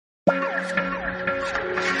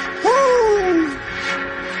Woo!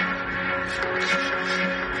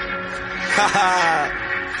 Haha.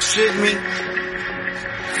 Shittin Me.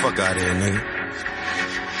 Fuck out of here, nigga.